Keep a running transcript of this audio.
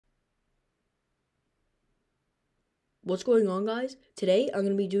what's going on, guys? Today I'm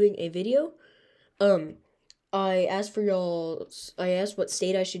gonna be doing a video. I asked what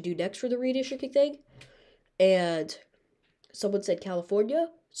state I should do next for the redistricting thing, and someone said California,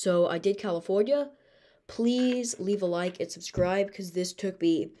 so I did California. Please leave a like and subscribe because this took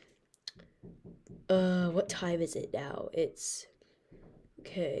me. What time is it now? It's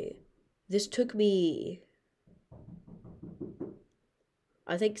okay. This took me,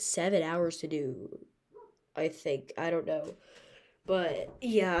 I think, 7 hours to do. I don't know. But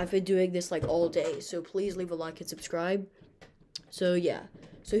yeah, I've been doing this like all day, so please leave a like and subscribe. So yeah,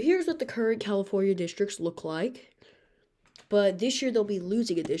 so here's what the current California districts look like. But this year they'll be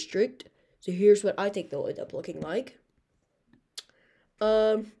losing a district, so here's what I think they'll end up looking like.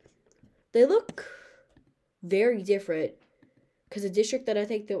 They look very different because the district that I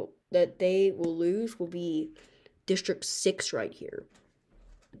think that they will lose will be District 6 right here.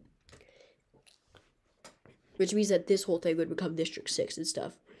 Which means that this whole thing would become District 6 and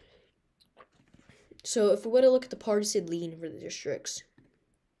stuff. So if we want to look at the partisan lean for the districts,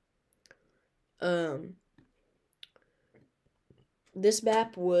 this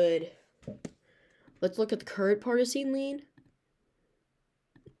map would, let's look at the current partisan lean.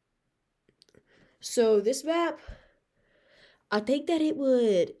 So this map, I think that it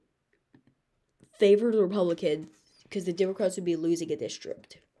would favor the Republicans because the Democrats would be losing a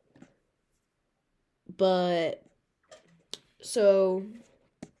district. But, so,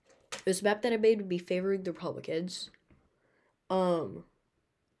 this map that I made would be favoring the Republicans. And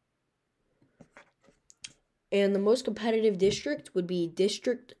the most competitive district would be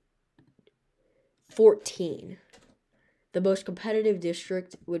District 14. The most competitive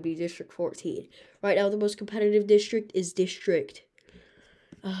district would be District 14. Right now, the most competitive district is District...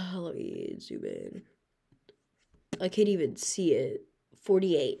 let me zoom in. I can't even see it.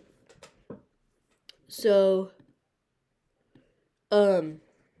 48. So,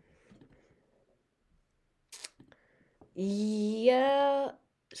 yeah,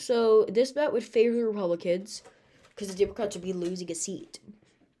 so this map would favor the Republicans because the Democrats would be losing a seat.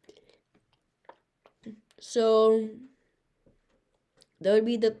 So, that would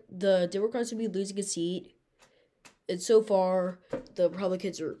be the Democrats would be losing a seat, and so far, the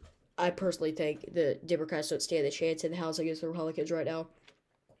Republicans are, I personally think the Democrats don't stand a chance in the House against the Republicans right now.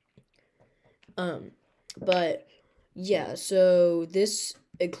 But yeah, so this,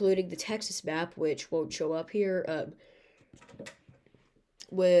 including the Texas map, which won't show up here,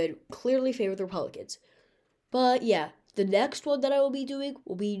 would clearly favor the Republicans. But yeah, the next one that I will be doing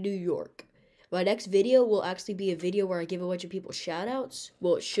will be New York. My next video will actually be a video where I give a bunch of people shout-outs.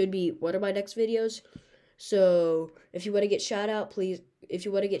 Well, it should be one of my next videos. So if you want to get shouted out, please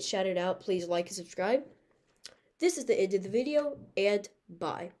like and subscribe. This is the end of the video, and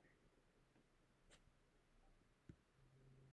bye.